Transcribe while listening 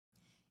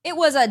It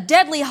was a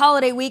deadly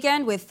holiday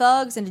weekend with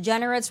thugs and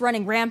degenerates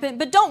running rampant,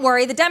 but don't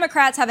worry, the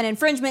Democrats have an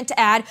infringement to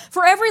add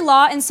for every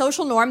law and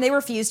social norm they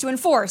refuse to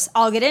enforce.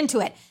 I'll get into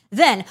it.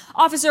 Then,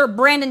 Officer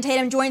Brandon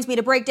Tatum joins me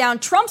to break down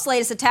Trump's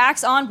latest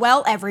attacks on,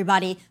 well,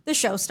 everybody. The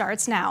show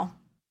starts now.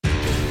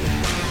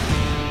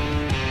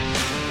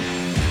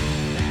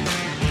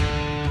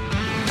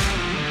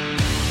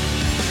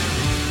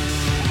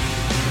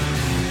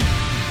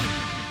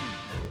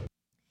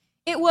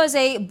 It was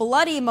a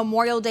bloody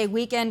Memorial Day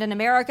weekend in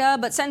America,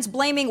 but since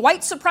blaming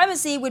white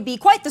supremacy would be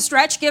quite the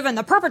stretch given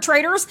the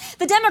perpetrators,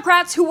 the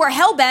Democrats who were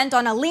hell-bent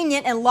on a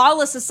lenient and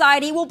lawless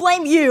society will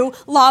blame you,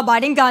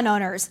 law-abiding gun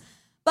owners.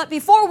 But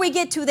before we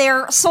get to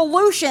their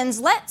solutions,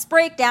 let's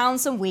break down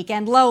some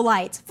weekend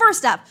lowlights.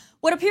 First up,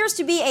 what appears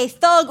to be a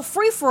thug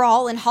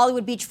free-for-all in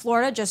Hollywood Beach,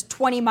 Florida, just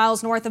 20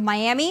 miles north of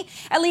Miami.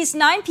 At least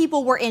 9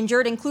 people were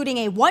injured, including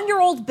a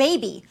 1-year-old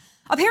baby.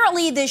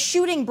 Apparently, this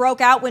shooting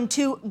broke out when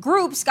 2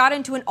 groups got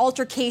into an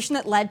altercation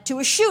that led to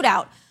a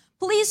shootout.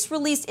 Police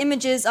released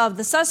images of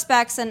the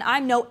suspects, and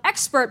I'm no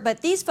expert, but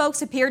these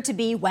folks appeared to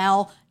be,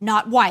 well,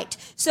 not white.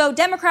 So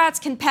Democrats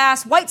can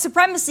pass white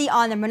supremacy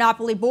on their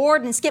monopoly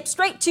board and skip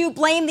straight to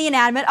blame the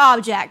inanimate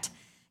object.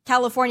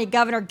 California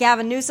Governor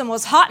Gavin Newsom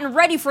was hot and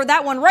ready for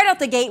that one right out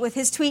the gate with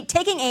his tweet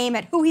taking aim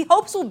at who he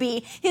hopes will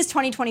be his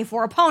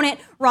 2024 opponent,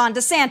 Ron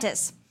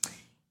DeSantis.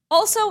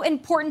 Also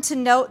important to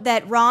note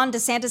that Ron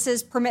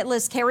DeSantis'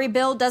 permitless carry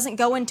bill doesn't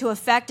go into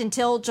effect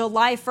until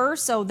July 1st,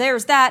 so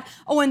there's that.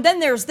 Oh, and then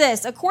there's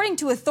this. According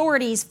to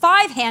authorities,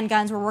 5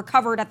 handguns were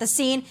recovered at the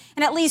scene,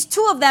 and at least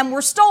 2 of them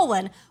were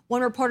stolen.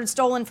 One reported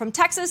stolen from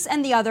Texas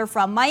and the other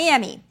from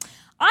Miami.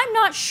 I'm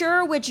not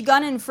sure which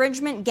gun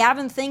infringement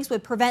Gavin thinks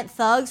would prevent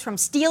thugs from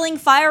stealing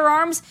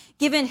firearms,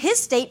 given his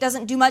state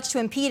doesn't do much to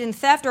impede in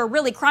theft or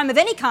really crime of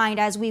any kind,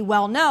 as we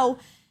well know.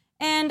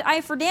 And I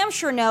for damn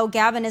sure know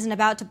Gavin isn't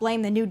about to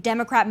blame the new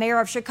Democrat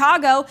mayor of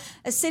Chicago,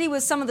 a city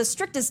with some of the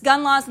strictest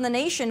gun laws in the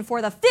nation,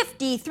 for the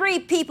 53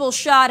 people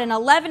shot and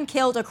 11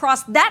 killed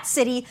across that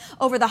city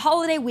over the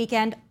holiday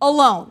weekend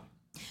alone.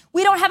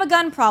 We don't have a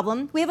gun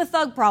problem. We have a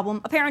thug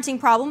problem, a parenting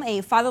problem,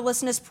 a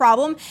fatherlessness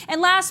problem,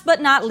 and last but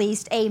not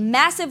least, a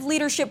massive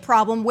leadership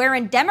problem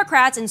wherein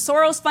Democrats and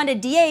Soros-funded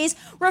DAs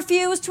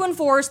refuse to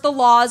enforce the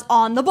laws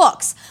on the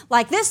books,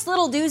 like this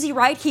little doozy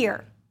right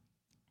here.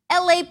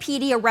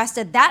 LAPD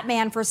arrested that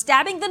man for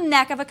stabbing the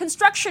neck of a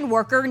construction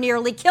worker,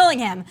 nearly killing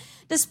him.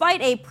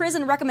 Despite a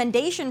prison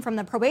recommendation from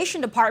the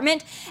probation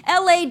department,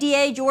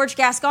 LADA George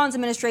Gascon's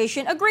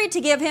administration agreed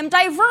to give him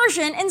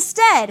diversion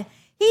instead.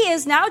 He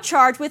is now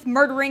charged with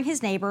murdering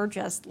his neighbor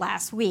just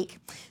last week.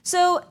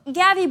 So,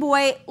 Gavy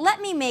boy, let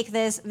me make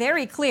this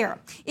very clear.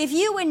 If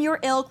you and your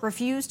ilk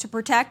refuse to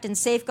protect and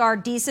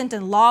safeguard decent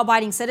and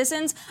law-abiding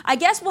citizens, I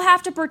guess we'll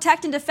have to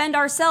protect and defend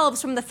ourselves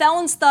from the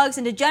felons, thugs,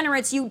 and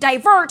degenerates you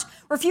divert,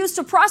 refuse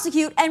to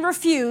prosecute, and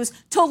refuse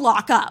to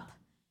lock up.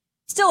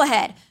 Still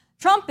ahead,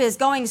 Trump is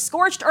going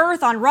scorched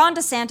earth on Ron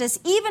DeSantis,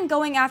 even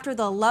going after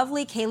the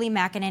lovely Kayleigh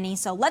McEnany.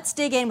 So let's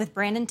dig in with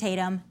Brandon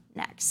Tatum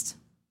next.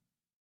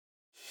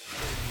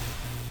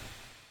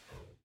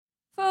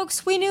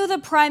 Folks, we knew the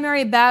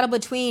primary battle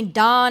between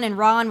Don and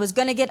Ron was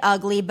going to get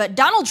ugly, but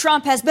Donald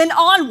Trump has been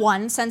on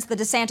one since the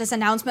DeSantis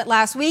announcement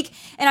last week,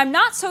 and I'm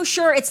not so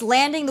sure it's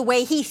landing the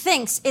way he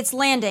thinks it's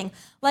landing.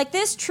 Like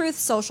this Truth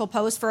Social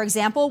post, for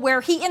example, where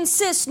he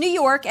insists New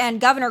York and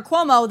Governor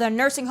Cuomo, the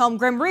nursing home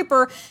Grim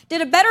Reaper,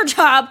 did a better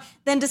job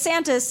than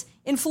DeSantis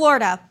in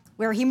Florida,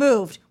 where he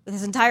moved with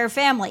his entire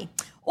family.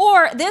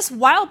 Or this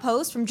wild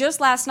post from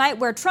just last night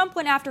where Trump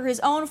went after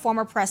his own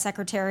former press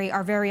secretary,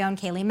 our very own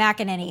Kayleigh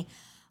McEnany.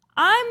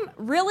 I'm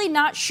really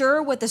not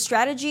sure what the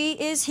strategy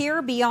is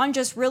here beyond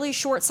just really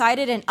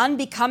short-sighted and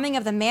unbecoming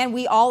of the man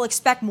we all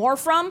expect more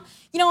from.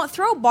 You know,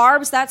 throw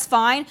barbs, that's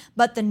fine,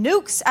 but the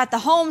nukes at the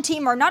home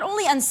team are not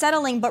only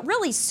unsettling, but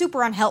really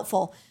super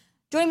unhelpful.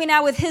 Joining me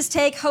now with his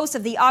take, host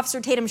of the Officer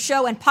Tatum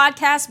Show and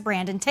podcast,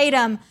 Brandon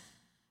Tatum.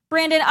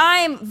 Brandon,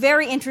 I'm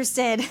very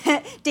interested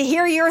to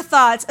hear your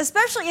thoughts,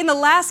 especially in the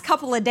last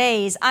couple of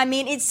days. I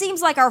mean, it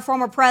seems like our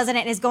former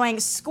president is going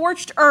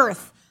scorched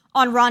earth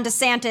on Ron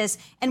DeSantis.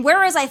 And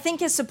whereas I think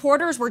his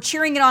supporters were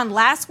cheering it on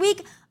last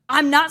week,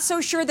 I'm not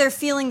so sure they're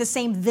feeling the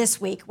same this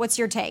week. What's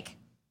your take?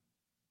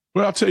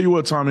 Well, I'll tell you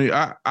what, Tommy,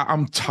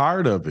 I'm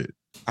tired of it.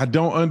 I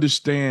don't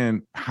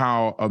understand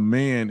how a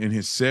man in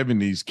his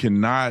 70s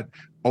cannot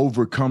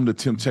overcome the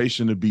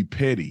temptation to be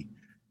petty.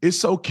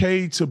 It's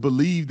okay to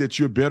believe that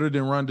you're better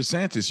than Ron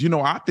DeSantis. You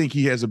know, I think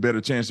he has a better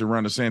chance than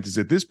Ron DeSantis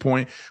at this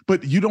point,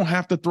 but you don't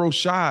have to throw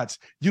shots.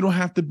 You don't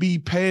have to be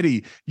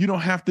petty. You don't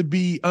have to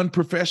be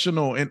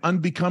unprofessional and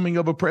unbecoming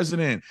of a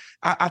president.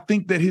 I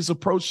think that his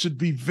approach should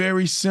be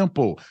very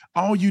simple.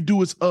 All you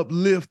do is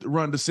uplift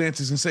Ron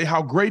DeSantis and say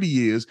how great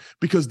he is,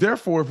 because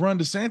therefore, if Ron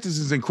DeSantis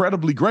is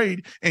incredibly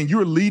great and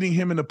you're leading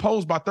him in the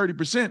polls by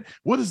 30%,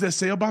 what does that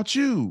say about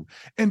you?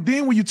 And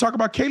then when you talk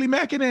about Kayleigh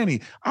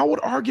McEnany, I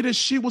would argue that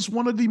she was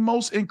one of the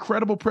most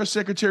incredible press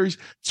secretaries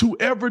to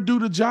ever do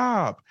the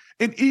job.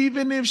 And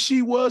even if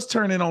she was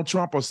turning on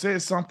Trump or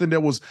said something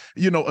that was,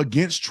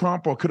 against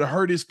Trump or could have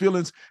hurt his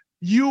feelings,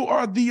 You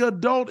are the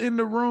adult in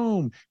the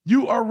room.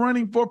 You are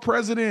running for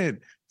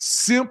president.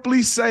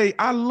 Simply say,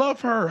 I love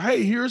her.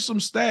 Hey, here's some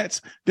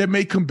stats that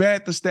may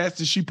combat the stats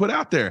that she put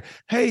out there.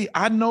 Hey,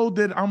 I know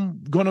that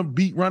I'm going to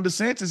beat Ron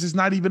DeSantis. It's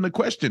not even a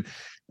question.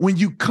 When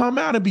you come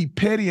out and be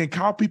petty and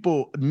call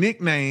people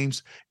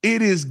nicknames,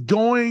 it is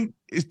going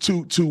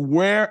to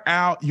wear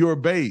out your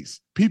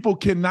base. People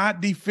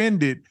cannot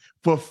defend it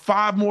for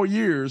 5 more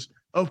years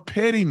of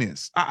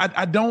pettiness.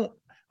 I don't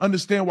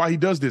understand why he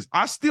does this.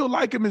 I still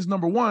like him as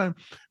number one,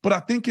 but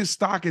I think his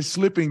stock is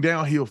slipping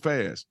downhill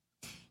fast.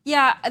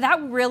 Yeah,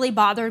 that really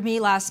bothered me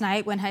last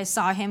night when I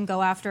saw him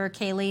go after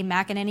Kayleigh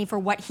McEnany for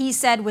what he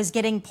said was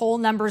getting poll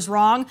numbers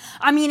wrong.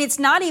 I mean, it's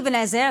not even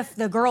as if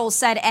the girl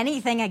said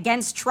anything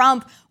against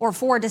Trump or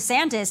for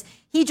DeSantis.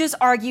 He just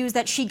argues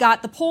that she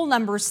got the poll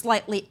numbers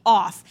slightly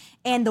off.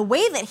 And the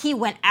way that he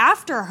went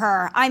after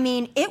her, I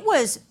mean, it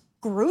was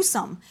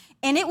gruesome.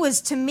 And it was,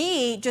 to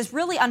me, just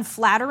really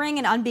unflattering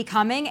and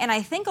unbecoming. And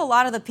I think a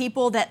lot of the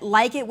people that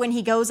like it when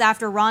he goes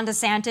after Ron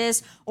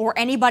DeSantis or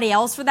anybody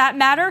else for that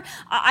matter,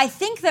 I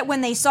think that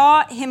when they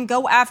saw him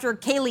go after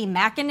Kayleigh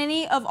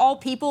McEnany, of all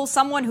people,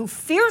 someone who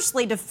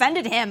fiercely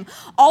defended him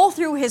all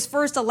through his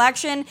first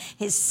election,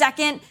 his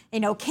second,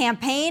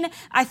 campaign,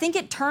 I think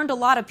it turned a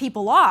lot of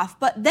people off.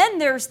 But then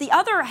there's the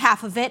other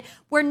half of it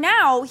where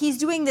now he's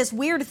doing this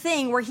weird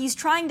thing where he's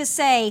trying to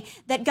say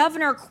that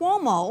Governor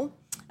Cuomo,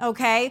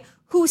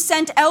 who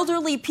sent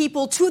elderly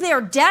people to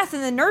their death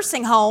in the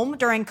nursing home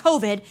during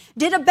COVID,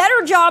 did a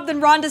better job than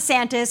Ron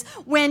DeSantis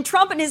when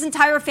Trump and his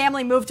entire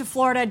family moved to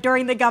Florida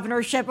during the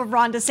governorship of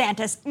Ron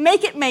DeSantis.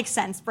 Make it make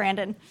sense,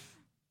 Brandon.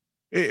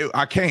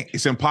 I can't.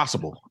 It's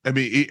impossible. I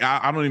mean,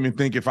 I don't even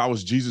think if I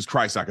was Jesus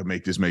Christ, I could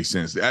make this make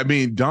sense. I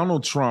mean,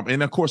 Donald Trump,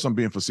 and of course I'm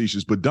being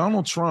facetious, but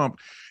Donald Trump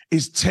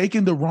is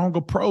taking the wrong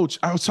approach.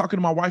 I was talking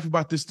to my wife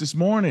about this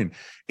morning.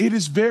 It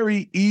is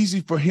very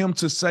easy for him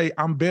to say,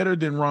 I'm better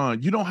than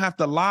Ron. You don't have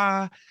to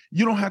lie.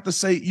 You don't have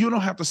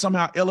to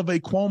somehow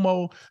elevate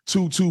Cuomo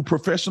to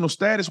professional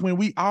status when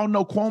we all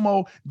know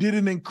Cuomo did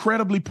an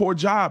incredibly poor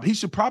job. He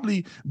should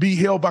probably be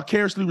held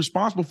vicariously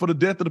responsible for the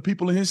death of the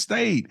people in his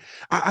state.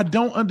 I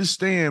don't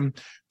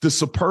understand the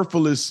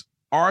superfluous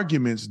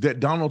arguments that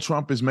Donald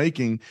Trump is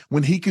making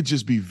when he could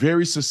just be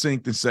very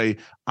succinct and say,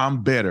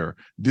 I'm better.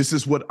 This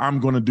is what I'm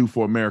going to do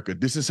for America.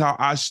 This is how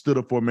I stood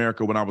up for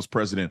America when I was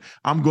president.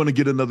 I'm going to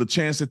get another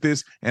chance at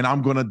this and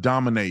I'm going to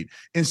dominate,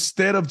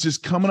 instead of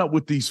just coming up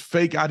with these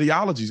fake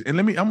ideologies. And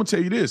I'm going to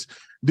tell you this.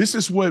 This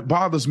is what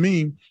bothers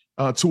me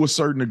to a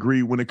certain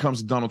degree when it comes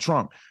to Donald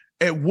Trump.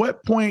 At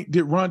what point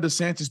did Ron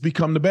DeSantis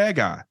become the bad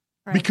guy?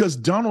 Right. Because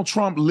Donald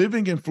Trump,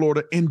 living in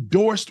Florida,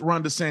 endorsed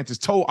Ron DeSantis,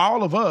 told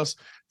all of us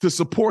to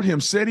support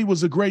him, said he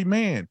was a great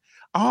man.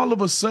 All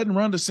of a sudden,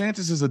 Ron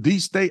DeSantis is a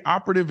deep state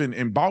operative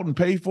and bought and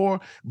paid for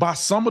by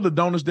some of the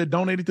donors that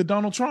donated to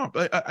Donald Trump.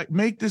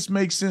 Make this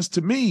make sense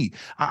to me.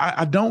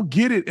 I don't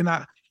get it. And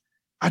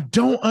I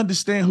don't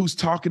understand who's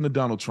talking to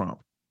Donald Trump.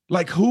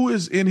 Like, who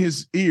is in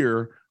his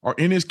ear or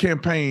in his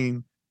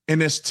campaign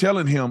and that's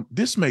telling him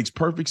this makes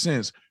perfect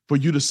sense for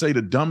you to say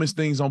the dumbest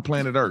things on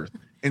planet Earth.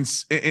 And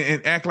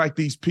act like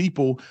these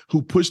people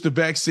who pushed the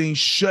vaccine,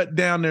 shut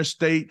down their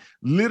state,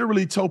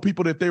 literally told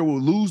people that they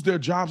will lose their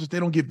jobs if they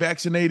don't get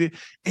vaccinated.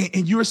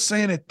 And you're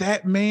saying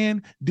that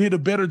man did a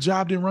better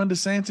job than Ron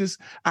DeSantis?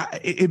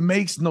 It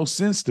makes no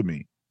sense to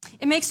me.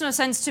 It makes no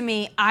sense to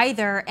me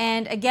either.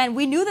 And again,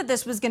 we knew that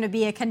this was going to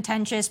be a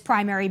contentious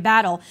primary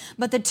battle,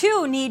 but the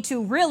two need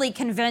to really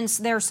convince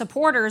their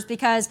supporters,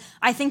 because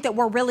I think that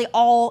we're really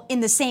all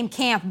in the same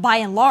camp by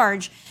and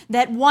large,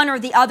 that one or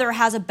the other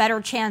has a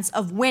better chance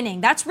of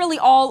winning. That's really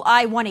all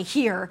I want to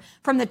hear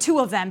from the two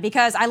of them,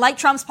 because I like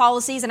Trump's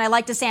policies and I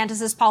like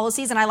DeSantis's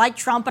policies and I like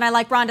Trump and I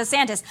like Ron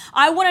DeSantis.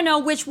 I want to know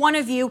which one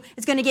of you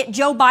is going to get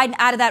Joe Biden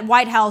out of that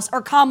White House,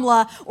 or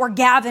Kamala or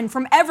Gavin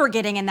from ever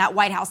getting in that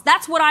White House.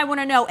 That's what I want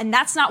to know. And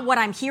that's not what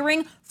I'm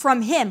hearing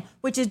from him,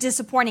 which is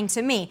disappointing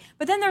to me.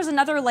 But then there's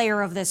another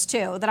layer of this,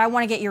 too, that I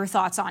want to get your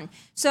thoughts on.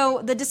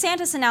 So the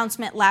DeSantis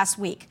announcement last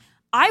week,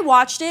 I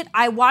watched it.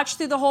 I watched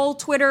through the whole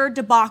Twitter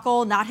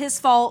debacle, not his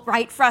fault,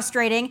 right?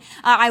 Frustrating.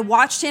 I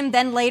watched him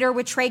then later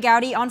with Trey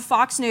Gowdy on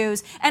Fox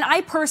News. And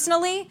I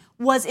personally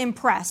was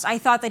impressed. I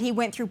thought that he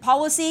went through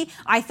policy.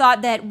 I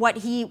thought that what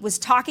he was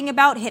talking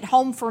about hit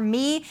home for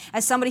me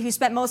as somebody who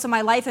spent most of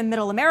my life in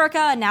Middle America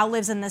and now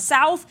lives in the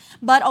South.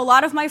 But a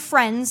lot of my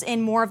friends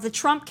in more of the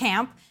Trump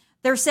camp,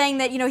 they're saying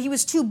that, he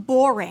was too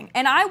boring.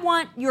 And I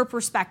want your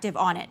perspective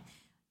on it.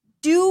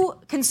 Do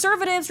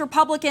conservatives,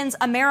 Republicans,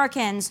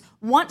 Americans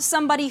want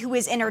somebody who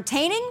is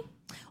entertaining,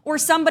 or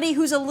somebody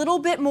who's a little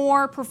bit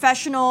more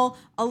professional,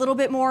 a little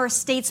bit more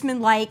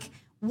statesman-like?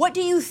 What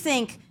do you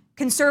think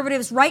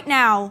conservatives right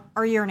now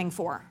are yearning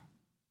for?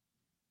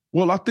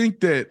 Well, I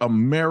think that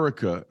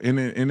America, in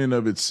and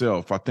of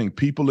itself, I think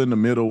people in the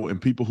middle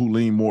and people who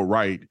lean more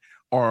right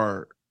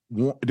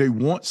they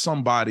want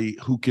somebody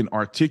who can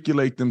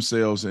articulate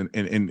themselves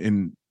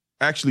and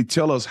actually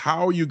tell us,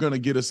 how are you going to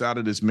get us out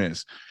of this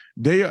mess?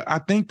 I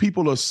think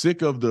people are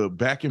sick of the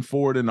back and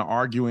forth and the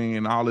arguing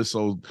and all this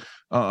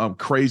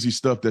crazy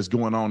stuff that's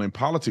going on in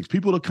politics.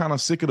 People are kind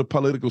of sick of the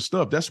political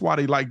stuff. That's why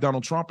they like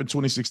Donald Trump in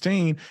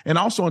 2016 and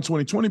also in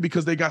 2020,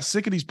 because they got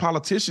sick of these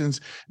politicians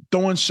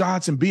throwing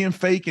shots and being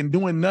fake and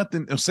doing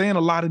nothing, and saying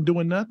a lot and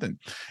doing nothing.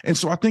 And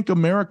so I think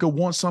America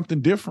wants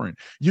something different.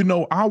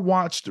 I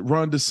watched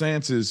Ron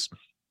DeSantis.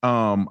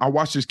 I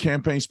watched his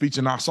campaign speech,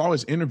 and I saw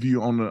his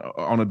interview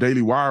on a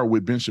Daily Wire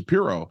with Ben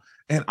Shapiro.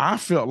 And I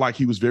felt like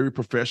he was very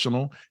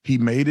professional. He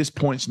made his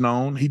points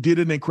known. He did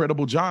an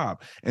incredible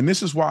job. And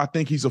this is why I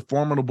think he's a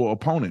formidable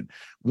opponent.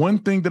 One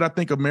thing that I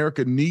think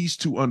America needs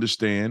to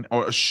understand,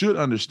 or should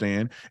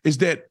understand, is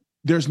that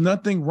there's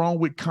nothing wrong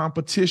with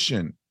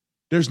competition.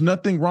 There's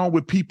nothing wrong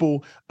with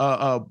people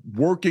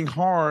working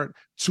hard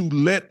to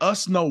let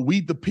us know, we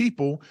the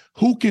people,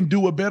 who can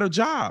do a better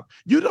job.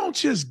 You don't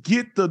just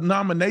get the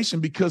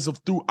nomination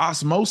through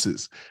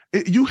osmosis.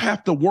 You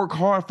have to work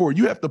hard for it.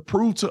 You have to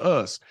prove to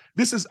us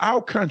this is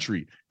our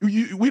country.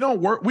 We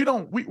don't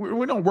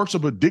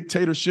worship a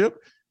dictatorship.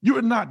 You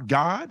are not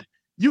God.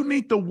 You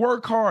need to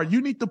work hard.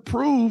 You need to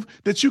prove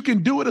that you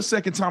can do it a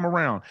second time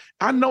around.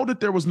 I know that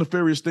there was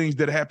nefarious things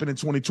that happened in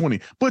 2020,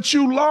 but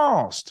you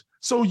lost.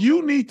 So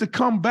you need to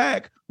come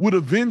back with a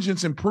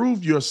vengeance and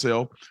prove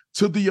yourself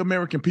to the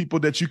American people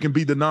that you can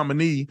be the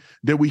nominee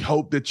that we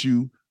hope that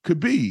you could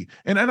be.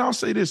 And I'll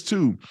say this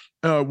too,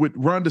 with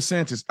Ron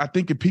DeSantis, I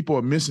think if people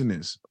are missing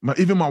this,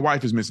 even my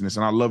wife is missing this,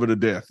 and I love her to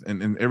death.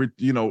 And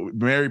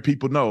married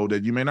people know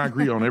that you may not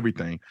agree on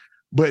everything.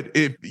 But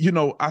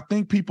I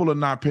think people are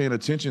not paying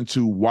attention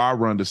to why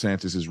Ron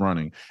DeSantis is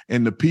running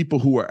and the people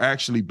who are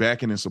actually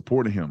backing and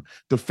supporting him.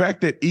 The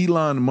fact that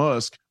Elon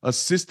Musk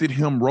assisted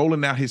him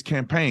rolling out his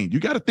campaign. You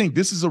got to think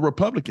this is a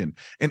Republican,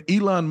 and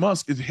Elon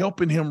Musk is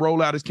helping him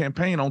roll out his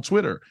campaign on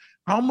Twitter.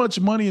 How much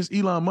money is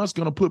Elon Musk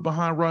going to put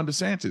behind Ron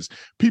DeSantis?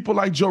 People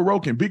like Joe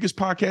Rogan, biggest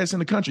podcast in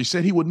the country,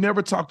 said he would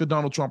never talk to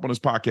Donald Trump on his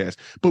podcast,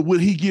 but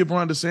would he give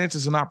Ron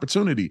DeSantis an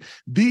opportunity?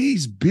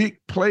 These big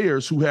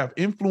players who have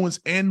influence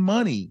and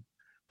money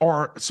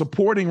are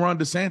supporting Ron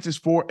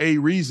DeSantis for a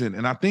reason.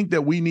 And I think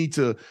that we need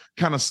to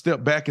kind of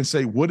step back and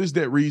say, what is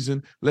that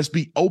reason? Let's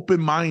be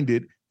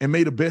open-minded and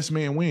may the best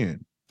man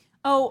win.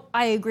 Oh,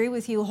 I agree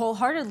with you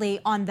wholeheartedly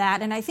on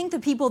that. And I think the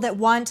people that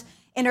want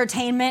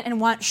entertainment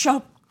and want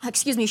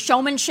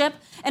showmanship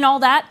and all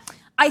that,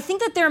 I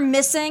think that they're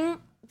missing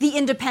the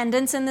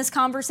independents in this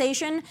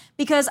conversation,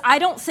 because I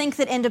don't think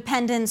that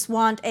independents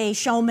want a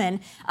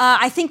showman.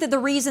 I think that the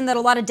reason that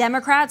a lot of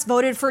Democrats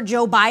voted for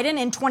Joe Biden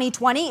in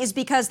 2020 is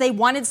because they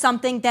wanted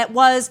something that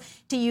was,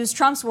 to use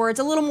Trump's words,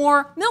 a little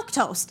more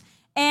milquetoast.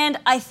 And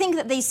I think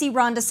that they see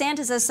Ron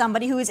DeSantis as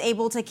somebody who is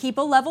able to keep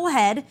a level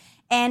head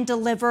and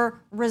deliver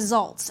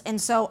results.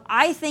 And so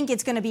I think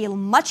it's going to be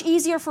much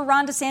easier for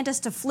Ron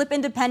DeSantis to flip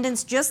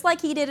independents just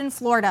like he did in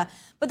Florida.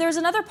 But there's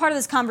another part of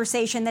this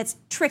conversation that's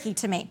tricky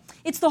to me.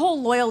 It's the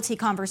whole loyalty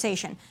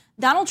conversation.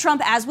 Donald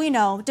Trump, as we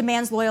know,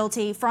 demands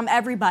loyalty from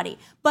everybody,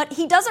 but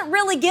he doesn't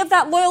really give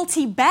that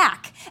loyalty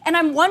back. And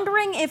I'm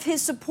wondering if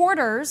his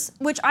supporters,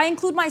 which I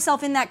include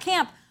myself in that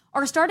camp,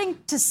 are starting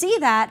to see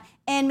that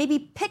and maybe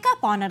pick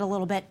up on it a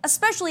little bit,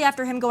 especially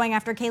after him going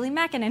after Kayleigh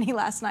McEnany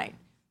last night.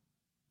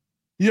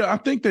 Yeah, I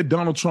think that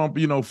Donald Trump,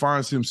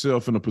 finds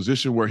himself in a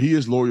position where he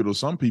is loyal to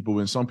some people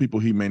and some people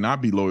he may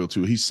not be loyal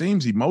to. He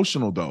seems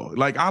emotional, though.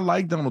 Like, I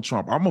like Donald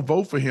Trump. I'm going to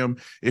vote for him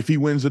if he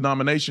wins the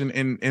nomination.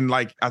 And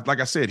like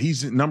I said,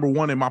 he's number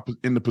one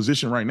in the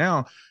position right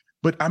now.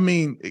 But I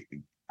mean,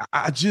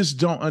 I just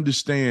don't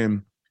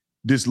understand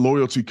this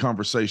loyalty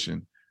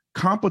conversation.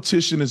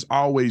 Competition is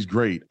always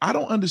great. I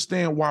don't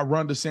understand why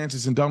Ron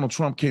DeSantis and Donald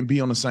Trump can't be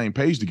on the same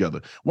page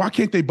together. Why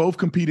can't they both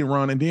compete and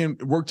run and then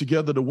work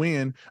together to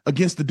win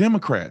against the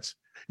Democrats?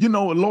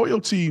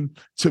 Loyalty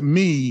to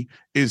me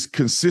is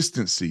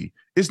consistency.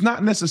 It's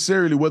not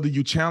necessarily whether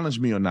you challenge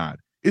me or not.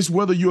 It's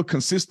whether you're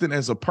consistent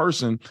as a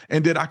person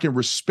and that I can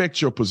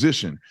respect your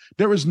position.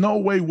 There is no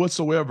way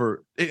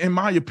whatsoever, in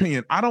my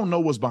opinion, I don't know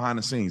what's behind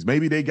the scenes.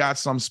 Maybe they got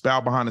some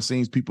spout behind the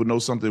scenes. People know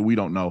something we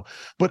don't know.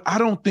 But I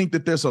don't think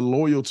that there's a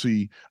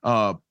loyalty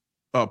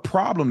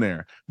problem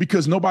there,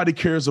 because nobody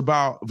cares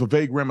about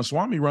Vivek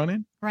Ramaswamy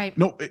running. Right.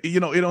 No,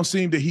 it don't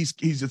seem that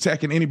he's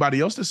attacking anybody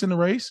else that's in the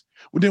race.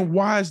 Well, then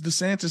why is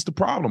DeSantis the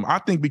problem? I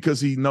think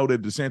because he know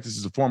that DeSantis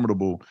is a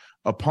formidable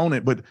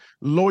opponent. But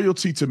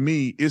loyalty to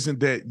me isn't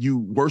that you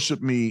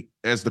worship me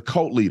as the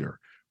cult leader.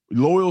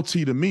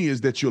 Loyalty to me is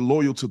that you're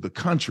loyal to the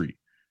country.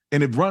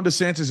 And if Ron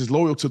DeSantis is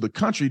loyal to the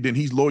country, then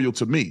he's loyal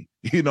to me.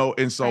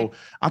 And so right.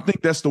 I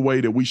think that's the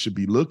way that we should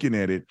be looking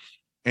at it.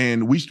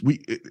 And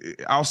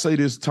I'll say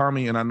this,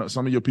 Tommy, and I know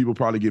some of your people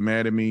probably get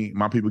mad at me.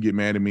 My people get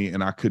mad at me,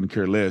 and I couldn't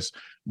care less.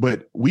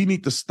 But we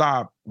need to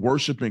stop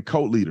worshiping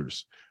cult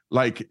leaders.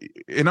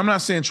 And I'm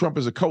not saying Trump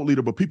is a cult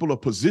leader, but people are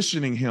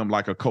positioning him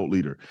like a cult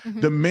leader.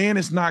 Mm-hmm. The man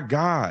is not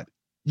God.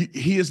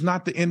 He is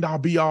not the end all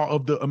be all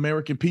of the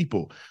American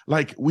people.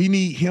 We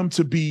need him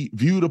to be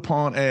viewed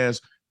upon as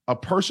a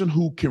person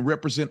who can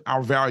represent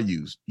our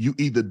values. You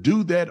either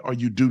do that or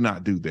you do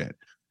not do that.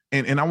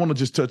 And I want to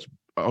just touch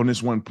on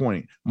this one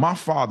point. My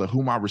father,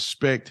 whom I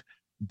respect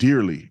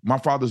dearly. My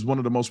father is one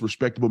of the most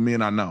respectable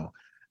men I know.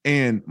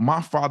 And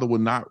my father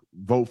would not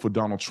vote for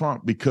Donald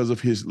Trump because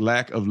of his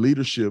lack of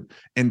leadership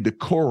and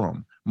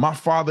decorum. My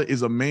father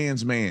is a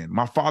man's man.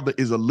 My father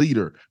is a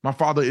leader. My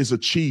father is a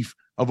chief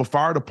of a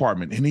fire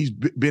department, and he's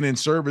been in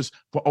service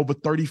for over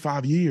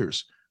 35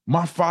 years.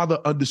 My father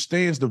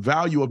understands the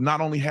value of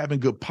not only having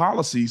good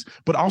policies,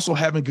 but also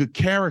having good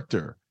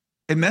character.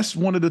 And that's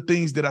one of the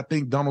things that I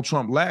think Donald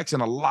Trump lacks.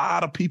 And a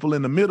lot of people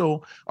in the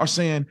middle are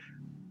saying,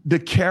 the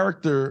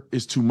character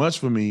is too much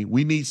for me.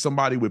 We need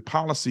somebody with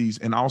policies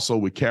and also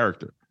with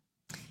character.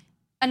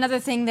 Another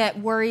thing that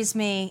worries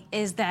me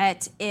is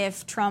that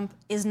if Trump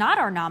is not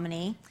our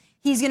nominee,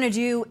 he's going to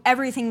do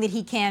everything that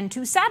he can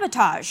to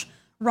sabotage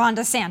Ron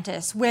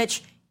DeSantis,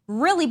 which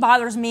really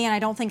bothers me, and I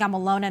don't think I'm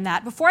alone in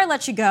that. Before I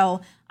let you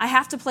go, I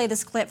have to play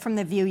this clip from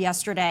The View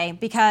yesterday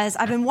because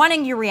I've been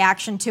wanting your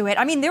reaction to it.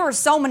 I mean, there were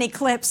so many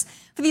clips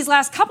for these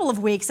last couple of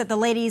weeks that the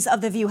ladies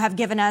of The View have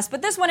given us,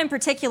 but this one in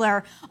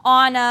particular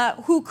on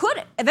who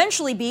could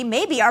eventually be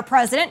maybe our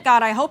president,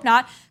 God, I hope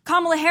not,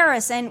 Kamala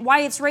Harris, and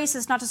why it's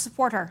racist not to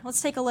support her.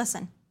 Let's take a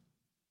listen.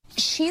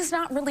 She's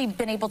not really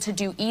been able to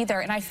do either,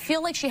 and I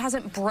feel like she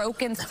hasn't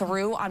broken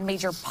through on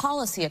major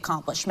policy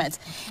accomplishments.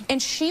 And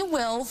she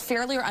will,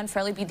 fairly or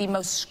unfairly, be the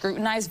most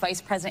scrutinized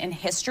vice president in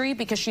history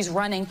because she's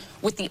running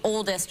with the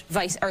oldest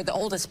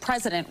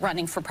president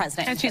running for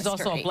president. And she's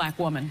also a black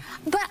woman.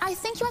 But I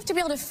think you have to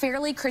be able to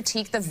fairly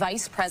critique the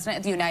vice president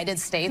of the United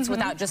States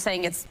without just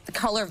saying it's the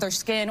color of their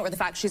skin or the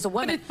fact she's a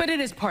woman. But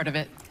it is part of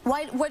it.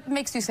 Why? What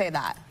makes you say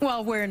that?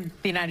 Well, we're in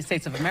the United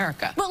States of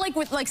America. But like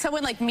with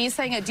someone like me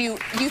saying it, do you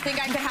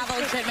think I can have a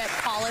legitimate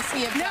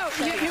policy of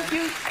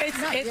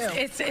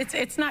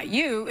it's not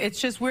you.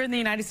 It's just we're in the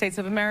United States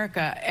of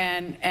America,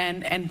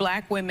 and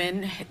black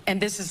women,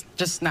 and this is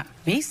just not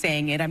me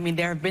saying it. I mean,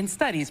 there have been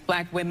studies.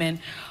 Black women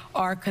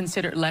are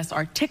considered less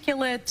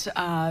articulate.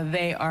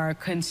 They are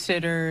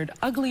considered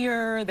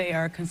uglier. They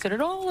are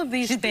considered all of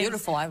these things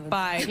beautiful,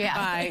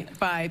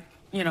 by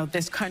you know,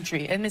 this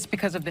country, and it's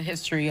because of the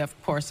history,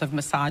 of course, of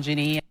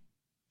misogyny.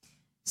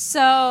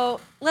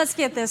 So let's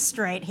get this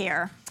straight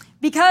here.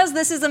 Because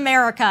this is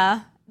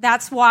America,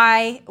 that's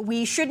why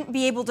we shouldn't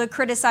be able to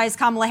criticize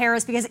Kamala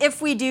Harris, because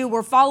if we do,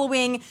 we're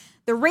following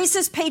the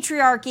racist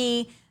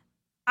patriarchy.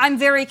 I'm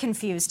very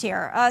confused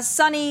here.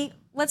 Sunny,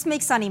 let's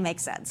make Sunny make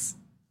sense.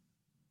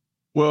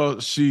 Well,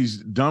 she's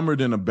dumber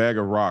than a bag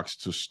of rocks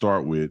to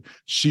start with.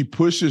 She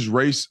pushes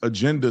race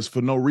agendas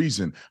for no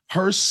reason.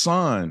 Her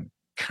son,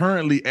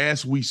 currently,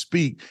 as we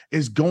speak,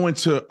 is going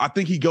to, I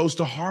think he goes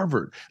to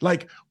Harvard.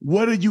 Like,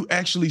 what are you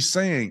actually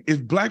saying?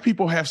 If black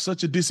people have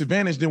such a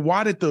disadvantage, then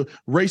why did the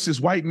racist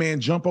white man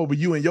jump over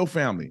you and your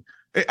family?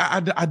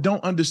 I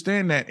don't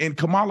understand that. And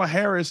Kamala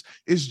Harris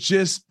is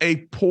just a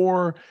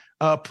poor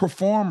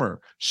performer.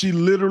 She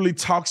literally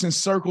talks in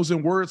circles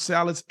and word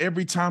salads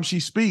every time she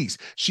speaks.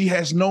 She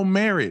has no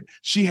merit.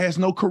 She has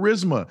no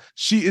charisma.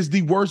 She is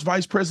the worst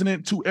vice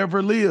president to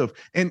ever live.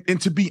 And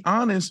to be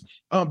honest,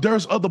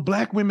 there's other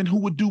black women who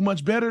would do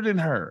much better than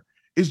her.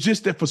 It's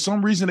just that for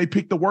some reason they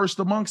pick the worst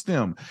amongst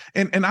them.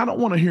 And I don't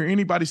want to hear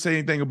anybody say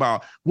anything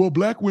about, well,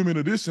 black women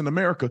are this in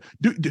America.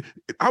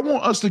 I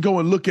want us to go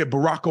and look at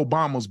Barack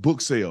Obama's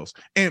book sales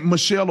and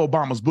Michelle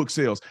Obama's book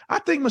sales. I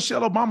think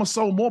Michelle Obama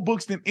sold more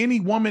books than any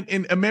woman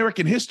in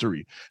American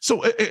history.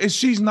 So if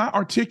she's not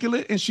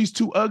articulate and she's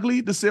too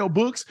ugly to sell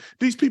books,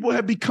 these people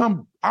have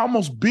become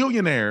almost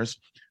billionaires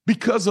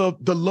because of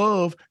the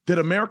love that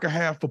America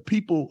have for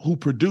people who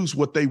produce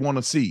what they want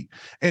to see.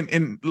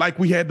 And like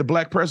we had the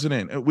black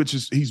president, which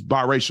is, he's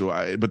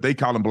biracial, but they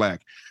call him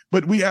black.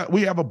 But we have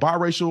a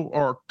biracial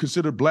or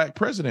considered black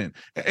president.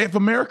 If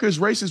America is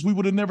racist, we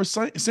would have never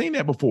seen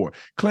that before.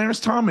 Clarence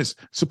Thomas,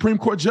 Supreme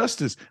Court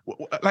Justice.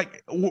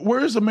 Like, where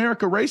is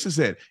America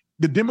racist at?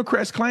 The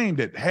Democrats claim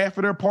that half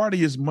of their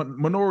party is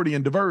minority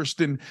and diverse,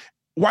 and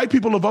white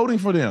people are voting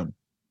for them.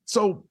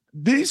 So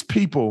these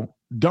people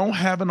don't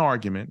have an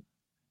argument.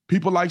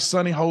 People like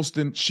Sunny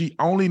Hostin, she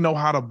only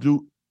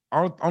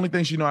only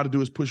thing she know how to do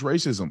is push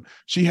racism.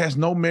 She has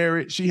no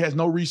merit. She has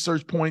no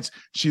research points.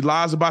 She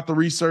lies about the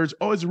research.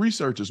 Oh, it's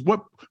researchers.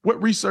 What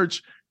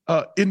research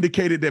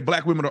indicated that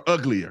black women are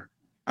uglier?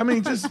 I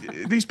mean, just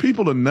these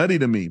people are nutty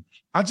to me.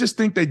 I just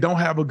think they don't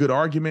have a good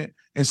argument,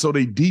 and so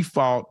they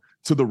default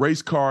to the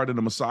race card and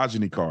the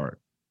misogyny card.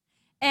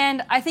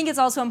 And I think it's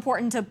also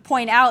important to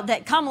point out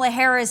that Kamala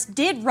Harris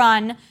did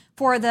run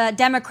for the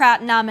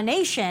Democrat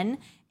nomination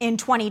in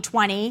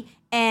 2020,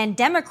 and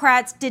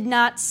Democrats did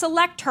not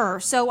select her.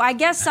 So I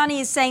guess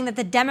Sunny is saying that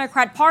the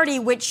Democrat Party,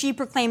 which she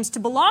proclaims to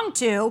belong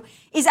to,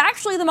 is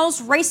actually the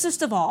most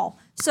racist of all.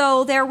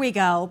 So there we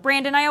go.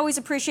 Brandon, I always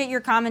appreciate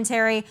your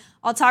commentary.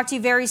 I'll talk to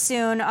you very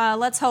soon.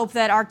 Let's hope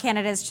that our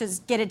candidates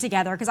just get it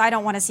together, because I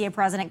don't want to see a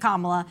President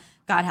Kamala.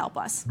 God help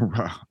us.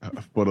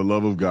 For the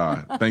love of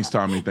God. Thanks,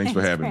 Tommy. Thanks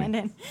for having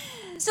Brandon. me.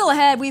 Still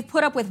ahead, we've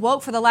put up with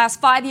woke for the last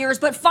 5 years,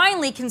 but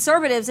finally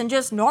conservatives and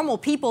just normal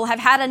people have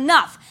had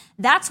enough.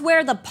 That's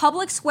where the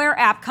Public Square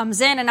app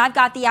comes in, and I've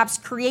got the app's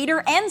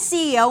creator and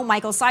CEO,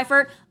 Michael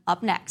Seifert,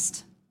 up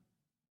next.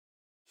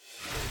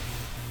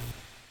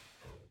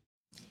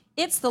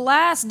 It's the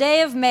last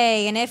day of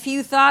May, and if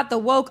you thought the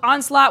woke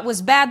onslaught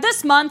was bad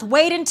this month,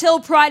 wait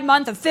until Pride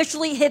Month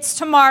officially hits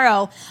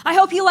tomorrow. I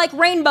hope you like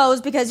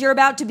rainbows because you're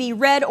about to be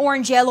red,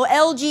 orange, yellow,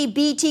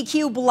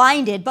 LGBTQ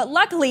blinded. But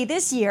luckily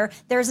this year,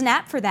 there's an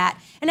app for that.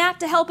 An app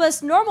to help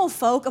us normal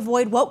folk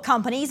avoid woke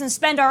companies and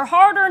spend our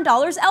hard-earned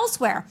dollars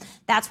elsewhere.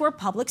 That's where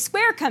Public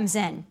Square comes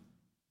in.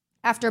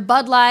 After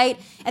Bud Light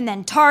and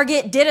then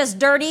Target did us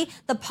dirty,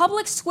 the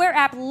Public Square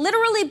app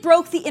literally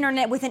broke the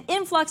internet with an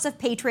influx of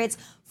patriots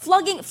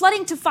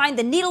flooding to find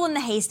the needle in the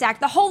haystack,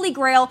 the holy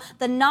grail,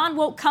 the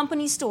non-woke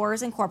company,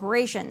 stores, and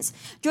corporations.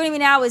 Joining me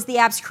now is the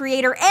app's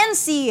creator and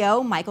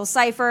CEO, Michael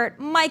Seifert.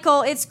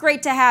 Michael, it's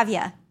great to have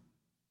you.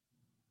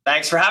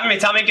 Thanks for having me,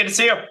 Tommy. Good to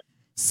see you.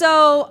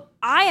 So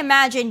I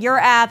imagine your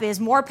app is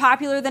more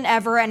popular than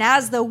ever, and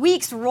as the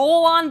weeks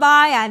roll on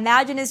by, I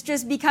imagine it's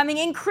just becoming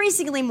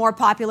increasingly more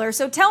popular.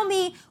 So tell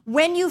me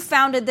when you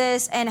founded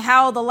this and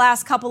how the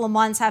last couple of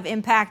months have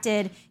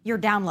impacted your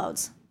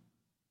downloads.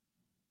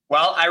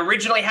 Well, I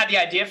originally had the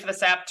idea for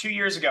this app 2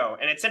 years ago,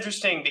 and it's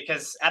interesting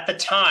because at the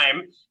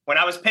time when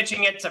I was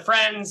pitching it to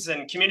friends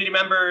and community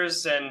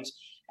members and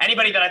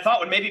anybody that I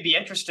thought would maybe be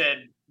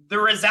interested, the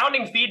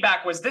resounding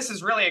feedback was, this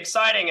is really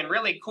exciting and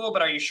really cool,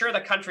 but are you sure the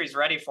country's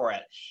ready for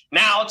it?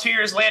 Now, 2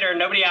 years later,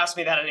 nobody asks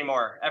me that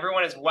anymore.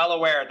 Everyone is well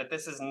aware that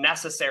this is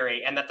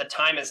necessary and that the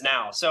time is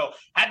now. So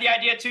had the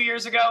idea 2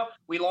 years ago.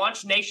 We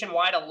launched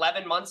nationwide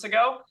 11 months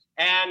ago.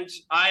 And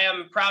I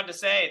am proud to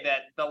say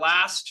that the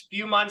last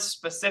few months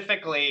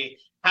specifically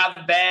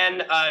have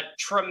been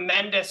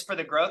tremendous for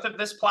the growth of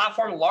this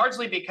platform,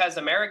 largely because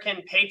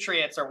American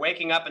patriots are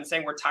waking up and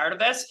saying, we're tired of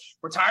this.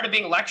 We're tired of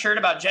being lectured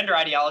about gender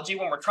ideology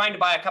when we're trying to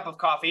buy a cup of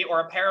coffee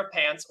or a pair of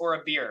pants or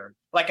a beer.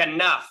 Like,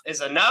 enough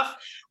is enough.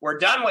 We're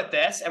done with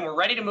this, and we're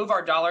ready to move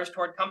our dollars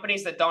toward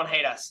companies that don't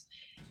hate us.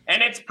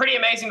 And it's pretty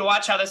amazing to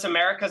watch how this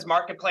America's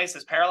marketplace,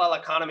 this parallel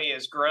economy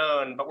has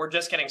grown, but we're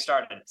just getting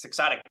started. It's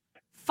exciting.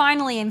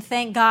 Finally, and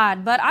thank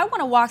God. But I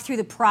want to walk through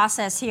the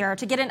process here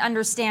to get an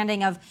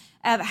understanding of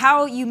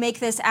how you make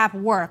this app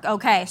work.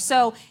 Okay,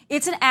 so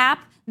it's an app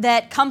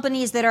that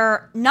companies that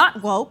are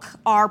not woke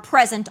are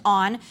present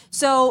on.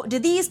 So do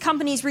these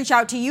companies reach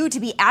out to you to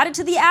be added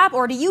to the app,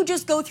 or do you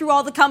just go through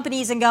all the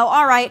companies and go,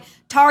 all right,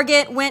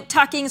 Target went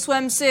tucking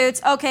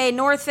swimsuits. Okay,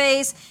 North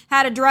Face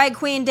had a drag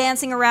queen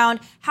dancing around.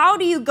 How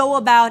do you go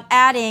about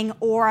adding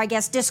or, I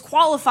guess,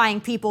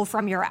 disqualifying people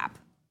from your app?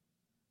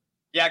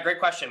 Yeah, great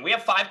question. We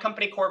have 5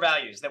 company core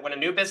values that when a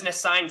new business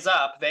signs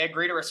up, they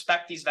agree to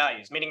respect these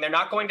values, meaning they're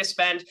not going to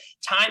spend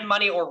time,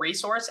 money, or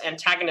resource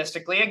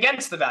antagonistically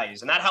against the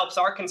values. And that helps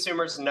our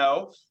consumers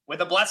know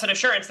with a blessed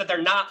assurance that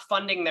they're not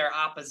funding their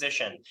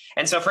opposition.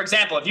 And so, for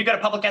example, if you go to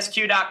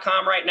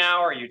publicsq.com right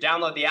now, or you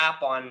download the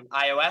app on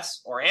iOS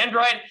or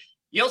Android,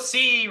 you'll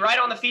see right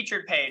on the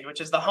featured page,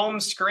 which is the home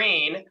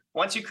screen,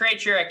 once you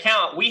create your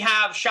account, we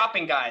have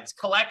shopping guides,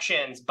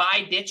 collections,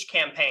 buy ditch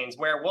campaigns,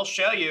 where we'll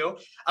show you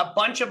a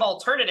bunch of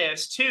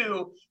alternatives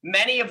to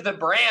many of the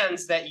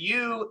brands that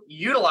you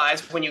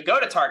utilize when you go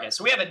to Target.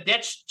 So we have a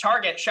ditch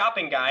Target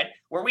shopping guide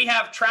where we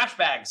have trash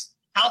bags,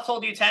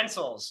 household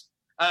utensils,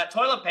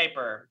 toilet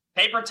paper,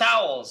 paper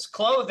towels,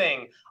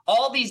 clothing,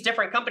 all these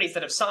different companies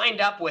that have signed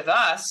up with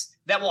us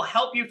that will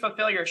help you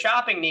fulfill your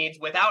shopping needs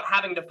without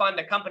having to fund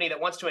a company that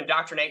wants to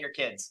indoctrinate your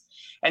kids.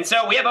 And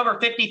so we have over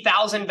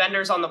 50,000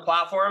 vendors on the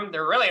platform.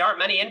 There really aren't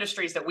many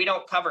industries that we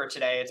don't cover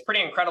today. It's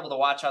pretty incredible to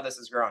watch how this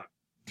has grown.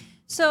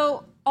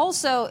 So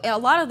also, a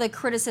lot of the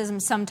criticism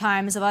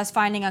sometimes of us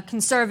finding a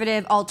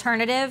conservative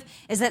alternative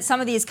is that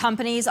some of these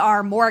companies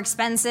are more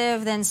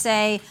expensive than,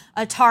 say,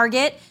 a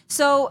Target.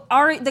 So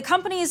are the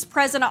companies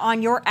present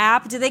on your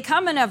app, do they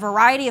come in a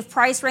variety of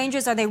price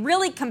ranges? Are they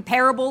really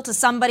comparable to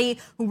somebody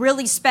who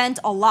really spent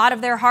a lot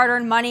of their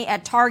hard-earned money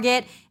at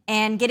Target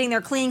and getting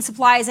their cleaning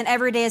supplies and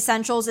everyday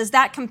essentials? Is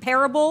that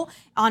comparable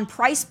on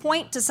price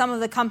point to some of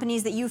the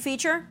companies that you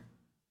feature?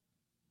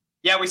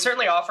 Yeah, we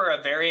certainly offer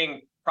a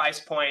varying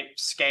price point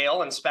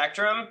scale and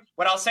spectrum.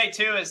 What I'll say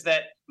too is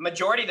that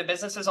majority of the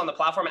businesses on the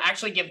platform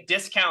actually give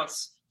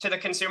discounts to the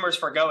consumers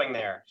for going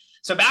there.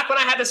 So back when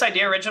I had this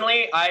idea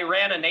originally, I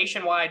ran a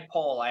nationwide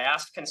poll. I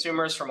asked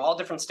consumers from all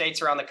different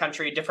states around the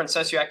country, different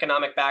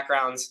socioeconomic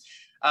backgrounds,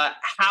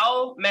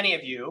 how many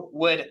of you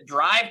would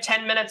drive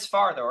 10 minutes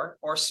farther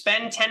or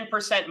spend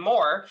 10%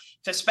 more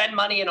to spend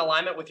money in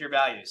alignment with your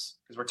values?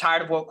 Because we're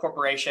tired of woke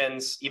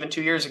corporations. Even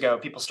 2 years ago,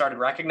 people started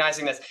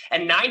recognizing this.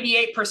 And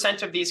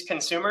 98% of these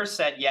consumers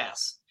said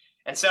yes.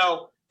 And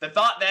so the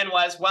thought then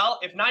was, well,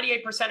 if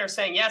 98% are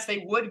saying yes, they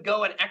would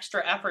go an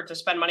extra effort to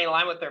spend money in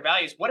line with their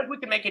values. What if we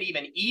could make it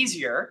even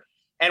easier?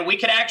 And we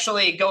could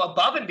actually go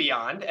above and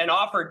beyond and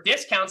offer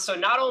discounts. So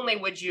not only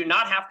would you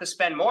not have to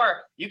spend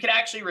more, you could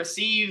actually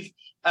receive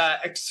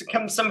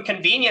some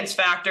convenience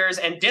factors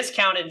and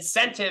discount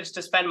incentives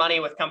to spend money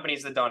with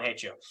companies that don't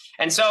hate you.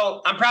 And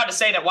so I'm proud to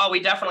say that while we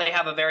definitely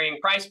have a varying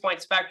price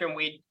point spectrum,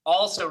 we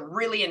also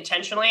really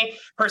intentionally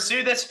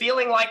pursue this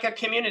feeling like a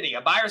community,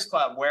 a buyer's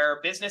club, where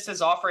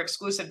businesses offer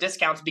exclusive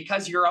discounts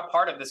because you're a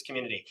part of this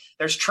community.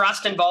 There's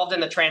trust involved in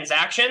the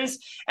transactions,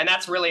 and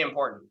that's really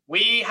important.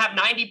 We have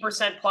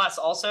 90% plus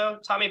also,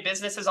 Tommy,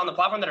 businesses on the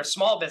platform that are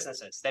small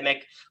businesses. They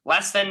make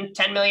less than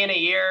 10 million a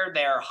year.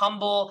 They're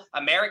humble,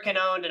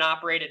 American-owned and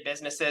operated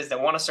businesses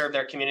that want to serve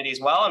their communities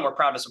well, and we're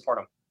proud to support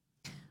them.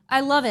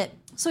 I love it.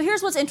 So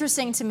here's what's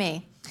interesting to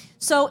me.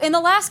 So in the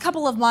last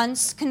couple of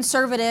months,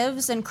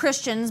 conservatives and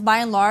Christians, by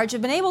and large,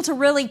 have been able to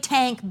really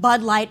tank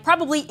Bud Light,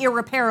 probably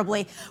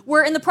irreparably.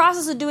 We're in the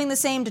process of doing the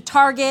same to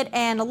Target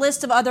and a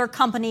list of other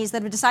companies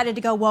that have decided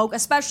to go woke,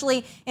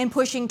 especially in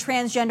pushing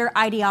transgender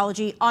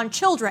ideology on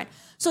children.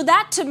 So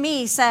that, to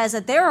me, says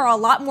that there are a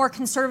lot more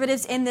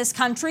conservatives in this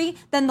country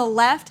than the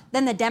left,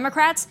 than the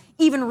Democrats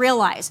even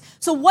realize.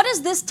 So what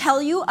does this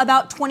tell you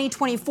about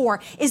 2024?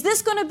 Is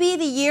this going to be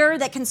the year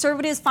that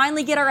conservatives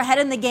finally get our head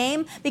in the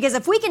game? Because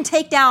if we can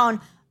take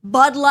down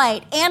Bud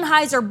Light,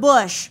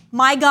 Anheuser-Busch,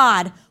 my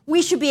God,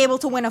 we should be able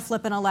to win a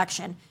flippin'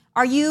 election.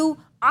 Are you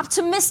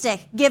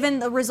optimistic given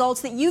the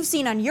results that you've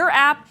seen on your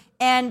app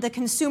and the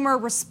consumer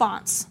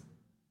response?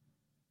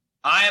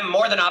 I am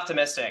more than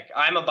optimistic.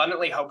 I'm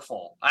abundantly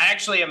hopeful. I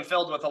actually am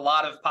filled with a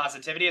lot of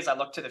positivity as I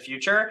look to the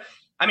future.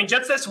 I mean,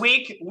 just this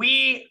week,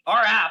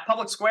 our app,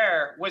 Public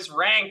Square, was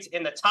ranked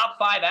in the top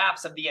 5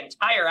 apps of the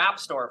entire App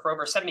Store for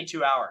over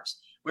 72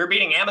 hours. We were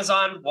beating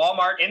Amazon,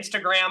 Walmart,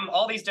 Instagram,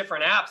 all these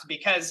different apps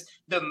because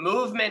the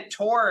movement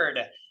toward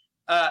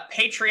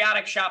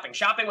patriotic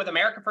shopping with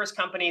America First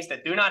companies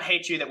that do not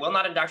hate you, that will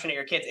not indoctrinate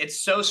your kids, it's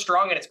so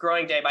strong and it's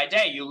growing day by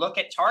day. You look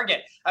at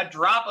Target, a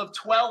drop of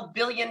 $12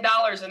 billion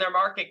in their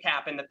market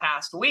cap in the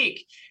past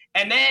week.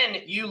 And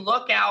then you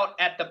look out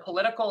at the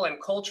political and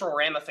cultural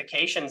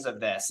ramifications of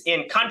this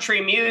in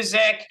country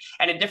music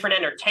and in different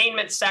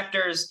entertainment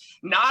sectors.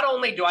 Not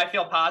only do I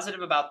feel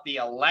positive about the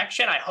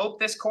election, I hope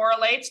this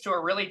correlates to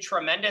a really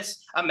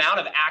tremendous amount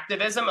of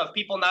activism of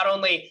people not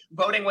only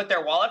voting with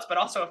their wallets, but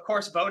also, of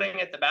course,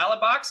 voting at the ballot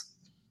box.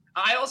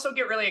 I also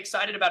get really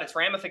excited about its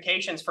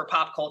ramifications for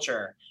pop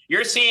culture.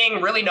 You're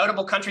seeing really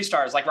notable country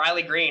stars like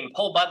Riley Green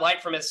pull Bud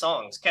Light from his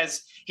songs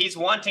because he's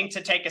wanting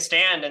to take a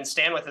stand and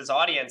stand with his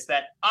audience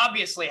that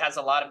obviously has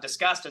a lot of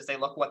disgust as they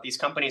look what these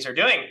companies are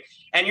doing.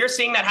 And you're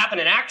seeing that happen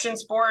in action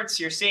sports.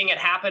 You're seeing it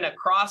happen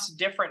across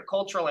different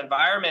cultural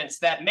environments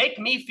that make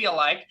me feel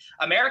like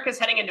America's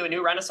heading into a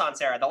new Renaissance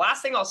era. The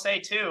last thing I'll say,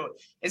 too,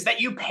 is that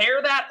you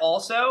pair that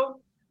also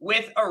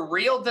with a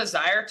real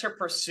desire to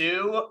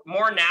pursue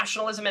more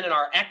nationalism in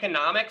our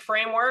economic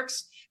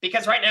frameworks.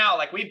 Because right now,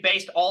 like, we've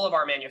based all of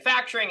our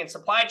manufacturing and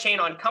supply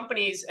chain on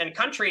companies and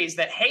countries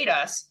that hate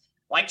us,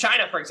 like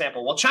China, for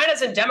example. Well,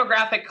 China's in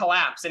demographic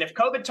collapse. And if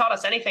COVID taught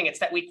us anything, it's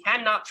that we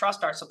cannot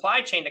trust our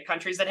supply chain to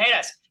countries that hate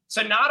us.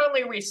 So not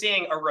only are we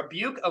seeing a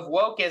rebuke of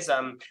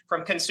wokeism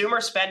from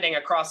consumer spending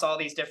across all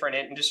these different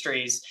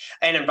industries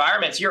and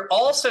environments, you're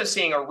also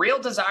seeing a real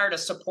desire to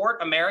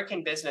support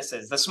American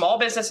businesses, the small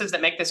businesses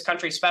that make this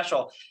country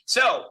special.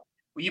 So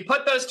you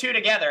put those two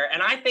together,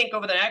 and I think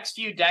over the next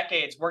few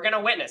decades, we're going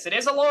to witness, it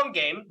is a long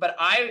game, but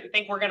I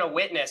think we're going to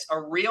witness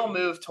a real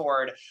move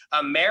toward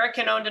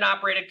American-owned and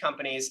operated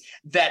companies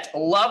that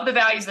love the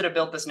values that have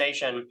built this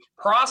nation,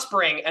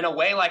 prospering in a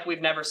way like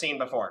we've never seen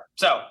before.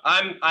 So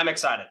I'm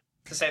excited,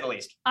 to say the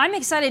least. I'm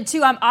excited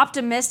too. I'm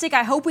optimistic.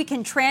 I hope we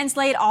can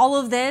translate all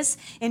of this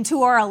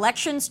into our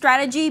election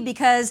strategy,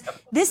 because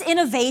this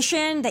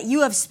innovation that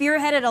you have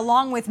spearheaded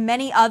along with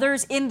many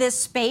others in this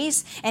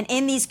space and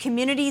in these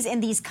communities, in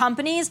these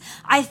companies,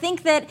 I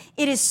think that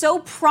it is so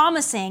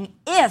promising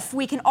if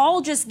we can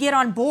all just get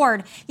on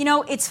board. You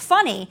know, it's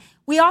funny.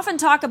 We often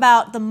talk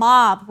about the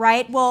mob,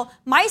 right? Well,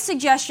 my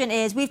suggestion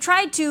is we've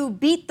tried to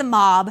beat the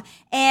mob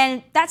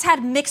and that's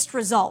had mixed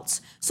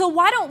results. So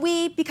why don't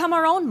we become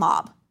our own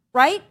mob?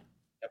 Right?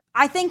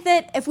 I think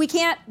that if we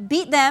can't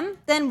beat them,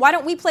 then why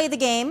don't we play the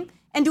game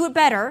and do it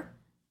better?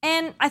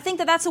 And I think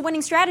that that's a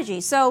winning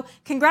strategy. So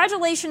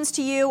congratulations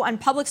to you on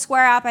Public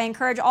Square app. I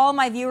encourage all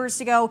my viewers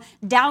to go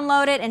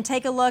download it and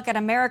take a look at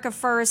America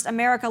First,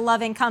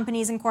 America-loving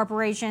companies and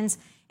corporations.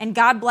 And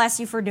God bless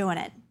you for doing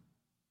it.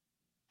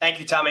 Thank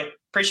you, Tommy.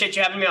 Appreciate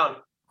you having me on.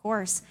 Of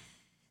course.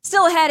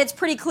 Still ahead, it's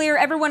pretty clear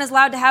everyone is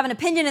allowed to have an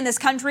opinion in this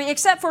country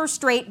except for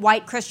straight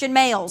white Christian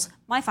males.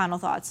 My final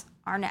thoughts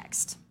are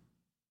next.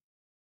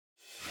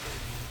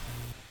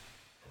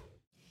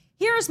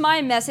 Here's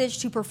my message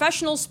to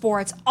professional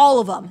sports, all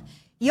of them.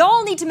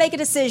 Y'all need to make a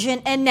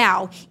decision, and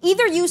now.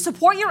 Either you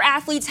support your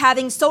athletes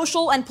having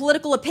social and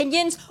political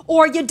opinions,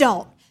 or you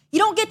don't. You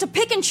don't get to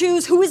pick and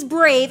choose who is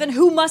brave and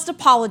who must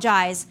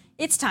apologize.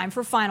 It's time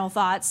for final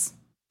thoughts.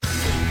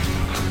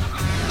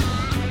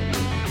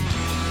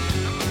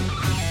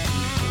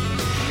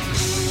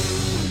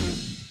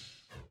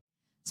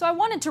 So I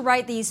wanted to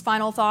write these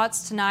final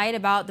thoughts tonight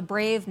about the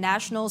brave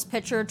Nationals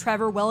pitcher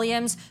Trevor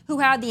Williams, who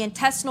had the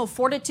intestinal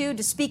fortitude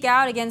to speak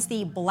out against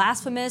the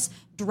blasphemous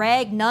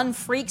drag nun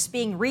freaks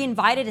being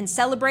reinvited and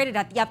celebrated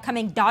at the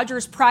upcoming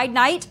Dodgers Pride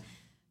Night.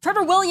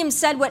 Trevor Williams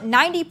said what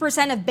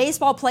 90% of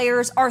baseball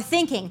players are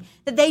thinking,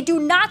 that they do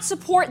not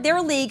support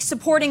their league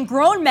supporting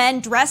grown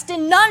men dressed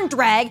in nun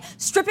drag,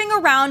 stripping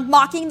around,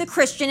 mocking the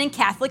Christian and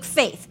Catholic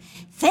faith.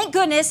 Thank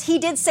goodness he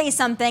did say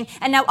something,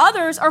 and now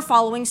others are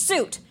following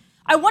suit.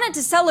 I wanted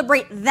to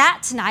celebrate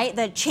that tonight,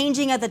 the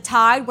changing of the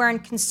tide, wherein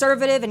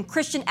conservative and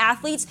Christian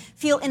athletes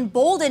feel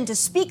emboldened to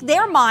speak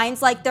their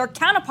minds like their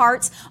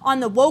counterparts on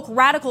the woke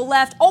radical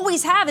left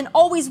always have and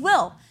always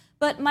will.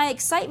 But my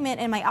excitement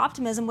and my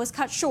optimism was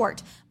cut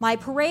short. My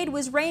parade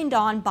was rained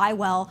on by,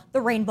 well, the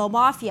Rainbow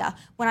Mafia,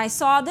 when I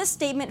saw this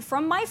statement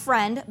from my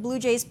friend, Blue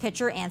Jays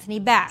pitcher Anthony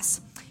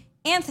Bass.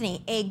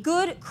 Anthony, a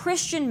good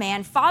Christian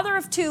man, father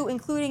of two,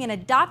 including an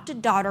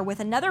adopted daughter with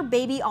another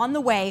baby on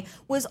the way,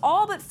 was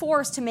all but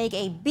forced to make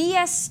a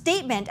BS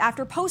statement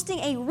after posting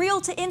a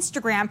reel to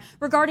Instagram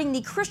regarding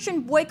the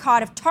Christian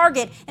boycott of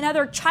Target and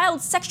other child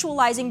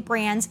sexualizing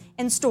brands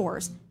and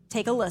stores.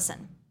 Take a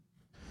listen.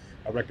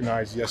 I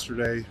recognized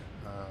yesterday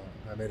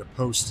I made a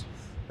post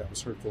that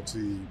was hurtful to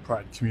the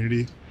Pride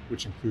community,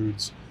 which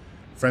includes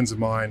friends of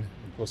mine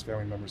and close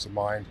family members of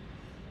mine,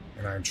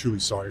 and I am truly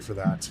sorry for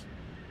that.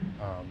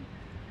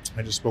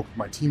 I just spoke with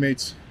my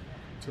teammates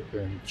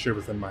and shared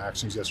with them my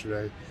actions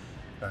yesterday.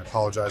 I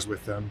apologized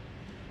with them.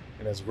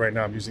 And as of right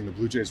now, I'm using the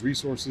Blue Jays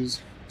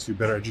resources to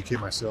better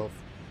educate myself,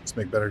 to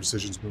make better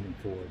decisions moving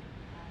forward.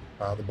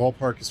 The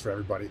ballpark is for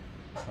everybody.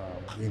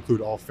 We include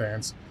all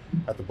fans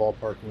at the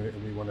ballpark,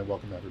 and we want to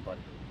welcome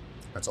everybody.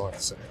 That's all I have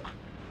to say.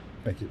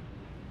 Thank you.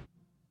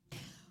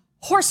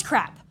 Horse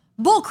crap,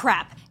 bull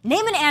crap,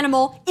 name an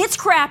animal, its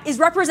crap is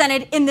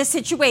represented in this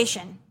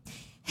situation.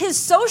 His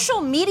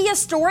social media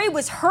story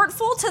was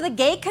hurtful to the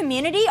gay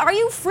community? Are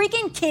you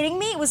freaking kidding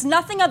me? It was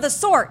nothing of the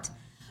sort.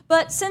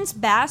 But since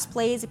Bass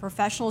plays a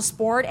professional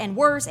sport, and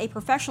worse, a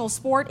professional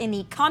sport in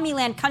the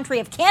commie-land country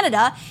of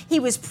Canada, he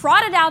was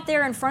prodded out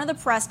there in front of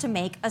the press to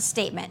make a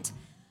statement.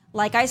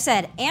 Like I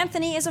said,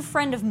 Anthony is a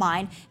friend of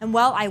mine, and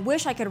well, I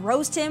wish I could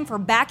roast him for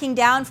backing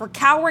down, for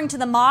cowering to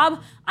the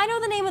mob. I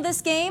know the name of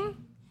this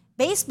game.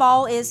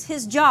 Baseball is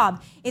his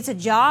job. It's a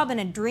job and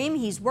a dream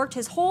he's worked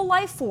his whole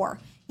life for.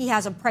 He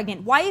has a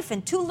pregnant wife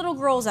and 2 little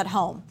girls at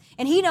home.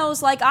 And he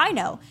knows, like I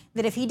know,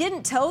 that if he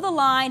didn't toe the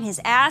line, his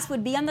ass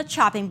would be on the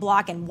chopping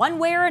block in one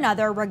way or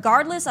another,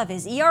 regardless of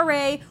his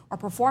ERA or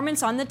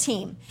performance on the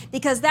team.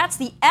 Because that's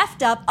the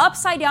effed up,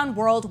 upside down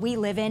world we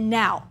live in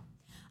now.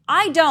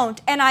 I don't,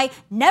 and I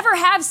never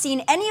have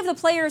seen any of the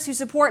players who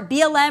support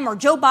BLM or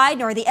Joe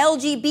Biden or the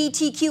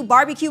LGBTQ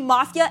barbecue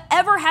mafia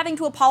ever having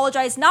to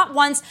apologize, not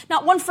once,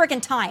 not one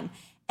frickin' time.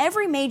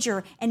 Every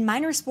major and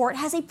minor sport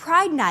has a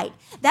pride night.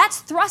 That's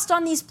thrust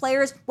on these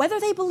players whether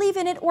they believe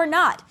in it or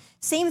not.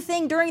 Same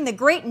thing during the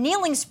great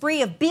kneeling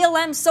spree of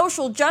BLM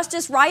social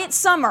justice riot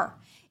summer.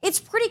 It's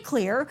pretty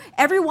clear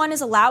everyone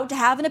is allowed to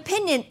have an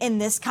opinion in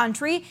this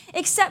country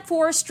except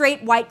for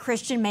straight white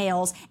Christian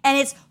males, and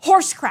it's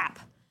horse crap.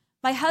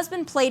 My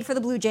husband played for the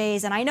Blue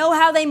Jays, and I know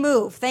how they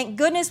move. Thank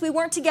goodness we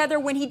weren't together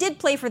when he did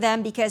play for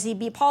them because he'd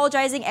be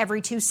apologizing every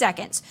 2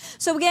 seconds.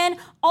 So again,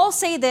 I'll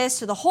say this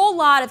to the whole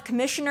lot of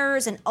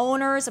commissioners and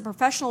owners of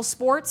professional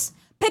sports.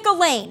 Pick a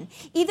lane.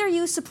 Either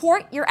you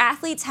support your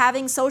athletes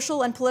having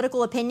social and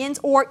political opinions,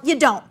 or you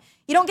don't.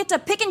 You don't get to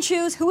pick and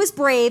choose who is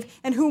brave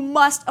and who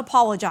must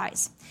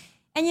apologize.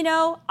 And you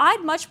know,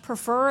 I'd much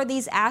prefer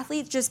these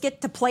athletes just get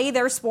to play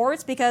their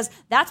sports because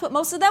that's what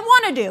most of them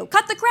want to do.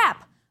 Cut the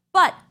crap.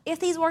 But if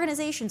these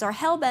organizations are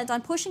hell-bent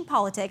on pushing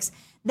politics,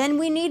 then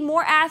we need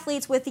more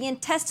athletes with the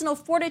intestinal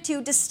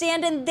fortitude to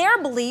stand in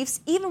their beliefs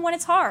even when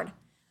it's hard.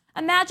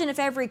 Imagine if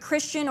every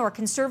Christian or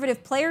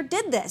conservative player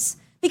did this.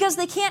 Because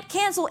they can't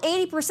cancel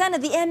 80%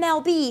 of the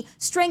MLB,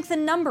 strength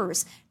in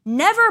numbers.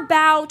 Never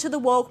bow to the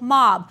woke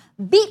mob.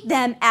 Beat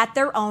them at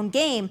their own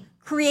game.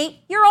 Create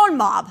your own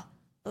mob.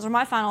 Those are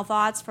my final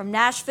thoughts from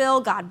Nashville.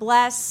 God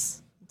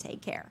bless.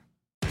 Take care.